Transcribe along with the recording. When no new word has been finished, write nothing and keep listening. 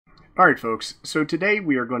Alright folks, so today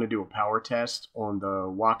we are going to do a power test on the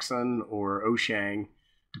Wouxun or Wouxun,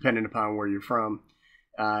 depending upon where you're from,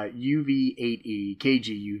 UV8E,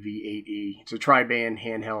 KG-UV8E. It's a tri-band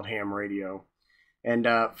handheld ham radio. And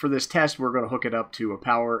for this test we're going to hook it up to a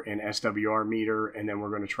power and SWR meter, and then we're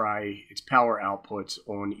going to try its power outputs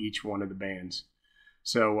on each one of the bands.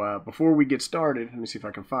 So before we get started, let me see if I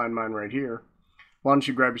can find mine right here. Why don't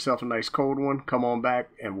you grab yourself a nice cold one, come on back,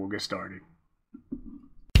 and we'll get started.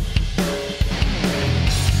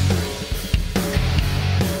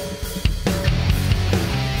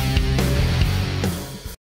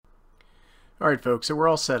 Alright folks, so we're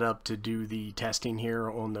all set up to do the testing here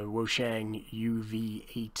on the Wouxun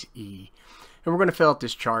UV8E. And we're going to fill out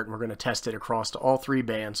this chart and we're going to test it across all three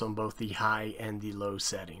bands on both the high and the low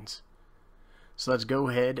settings. So let's go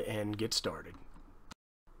ahead and get started.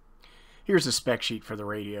 Here's a spec sheet for the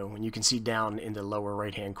radio, and you can see down in the lower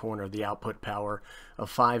right hand corner the output power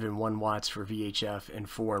of 5 and 1 watts for VHF and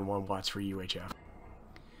 4 and 1 watts for UHF.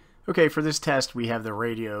 Okay, for this test we have the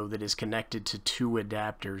radio that is connected to two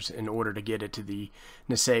adapters in order to get it to the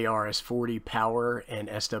Nisei RS40 power and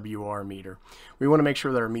SWR meter. We want to make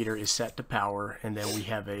sure that our meter is set to power, and then we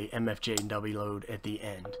have a MFJ W load at the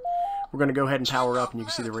end. We're going to go ahead and power up, and you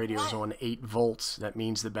can see the radio is on 8 volts. That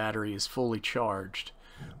means the battery is fully charged.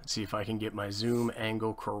 Let's see if I can get my zoom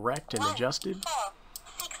angle correct and adjusted.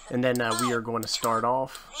 And then we are going to start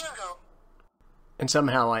off, and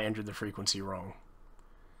somehow I entered the frequency wrong.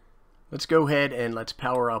 Let's go ahead and let's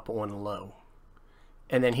power up on low.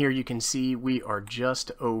 And then here you can see we are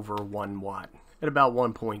just over 1 watt at about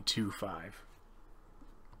 1.25.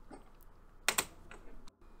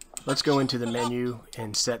 Let's go into the menu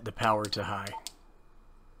and set the power to high.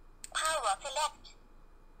 Power select.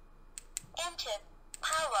 Enter.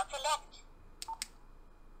 Power select.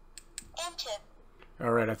 Enter.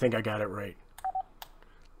 Alright, I think I got it right.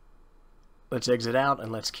 Let's exit out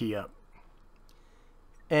and let's key up.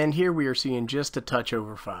 And here we are seeing just a touch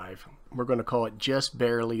over 5. We're going to call it just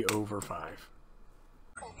barely over 5.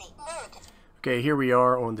 Okay, here we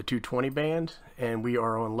are on the 220 band, and we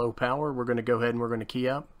are on low power. We're going to go ahead and we're going to key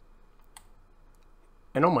up.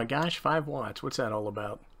 And oh my gosh, 5 watts. What's that all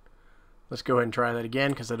about? Let's go ahead and try that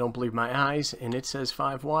again because I don't believe my eyes, and it says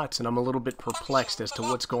 5 watts, and I'm a little bit perplexed as to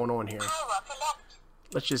what's going on here.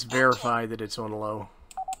 Let's just verify that it's on low.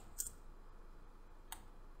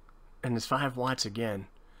 And it's 5 watts again.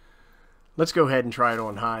 Let's go ahead and try it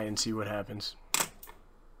on high and see what happens.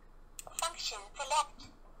 Function select.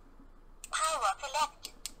 Power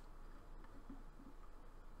select.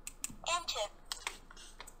 Enter.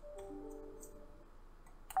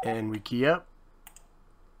 And we key up.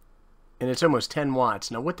 And it's almost 10 watts.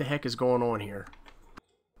 Now what the heck is going on here?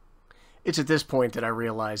 It's at this point that I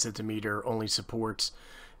realize that the meter only supports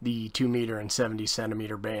the 2 meter and 70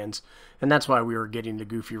 centimeter bands, and that's why we were getting the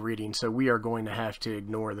goofy reading. So we are going to have to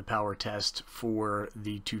ignore the power test for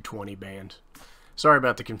the 220 band. Sorry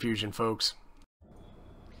about the confusion, folks.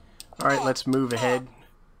 Alright, let's move ahead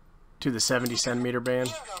to the 70 centimeter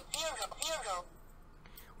band.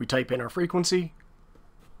 We type in our frequency,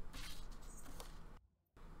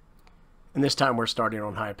 and this time we're starting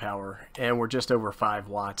on high power, and we're just over 5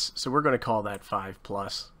 watts, so we're going to call that 5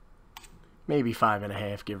 plus. Maybe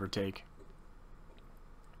 5.5, give or take.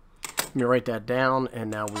 Let me write that down, and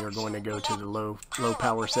now we are going to go to the low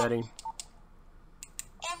power setting.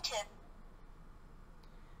 Enter.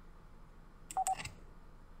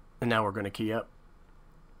 And now we're going to key up.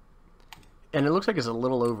 And it looks like it's a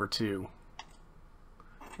little over 2.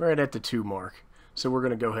 Right at the 2 mark. So we're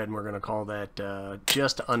going to go ahead and we're going to call that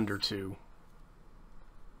just under 2.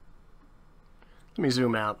 Let me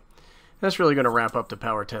zoom out. That's really going to wrap up the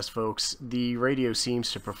power test, folks. The radio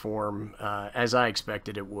seems to perform as I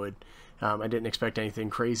expected it would. I didn't expect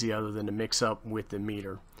anything crazy other than to mix up with the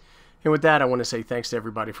meter. And with that, I want to say thanks to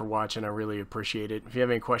everybody for watching. I really appreciate it. If you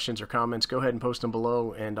have any questions or comments, go ahead and post them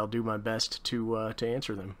below, and I'll do my best to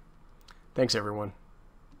answer them. Thanks, everyone.